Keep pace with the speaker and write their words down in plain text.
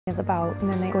Is about,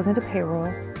 and then it goes into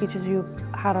payroll, teaches you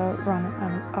how to run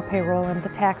a payroll and the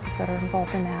taxes that are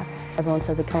involved in that. Everyone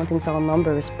says accounting's all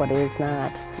numbers, but it is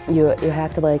not. You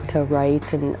have to like to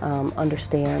write and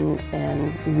understand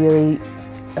and really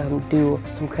do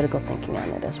some critical thinking on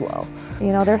it as well.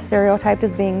 You know, they're stereotyped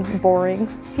as being boring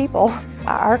people.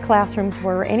 Our classrooms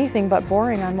were anything but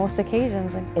boring on most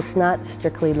occasions. It's not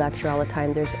strictly lecture all the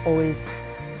time. There's always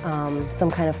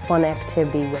some kind of fun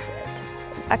activity with it.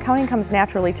 Accounting comes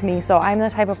naturally to me, so I'm the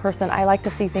type of person, I like to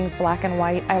see things black and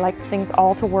white. I like things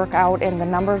all to work out, and the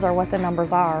numbers are what the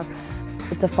numbers are.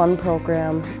 It's a fun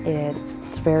program.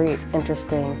 It's very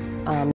interesting.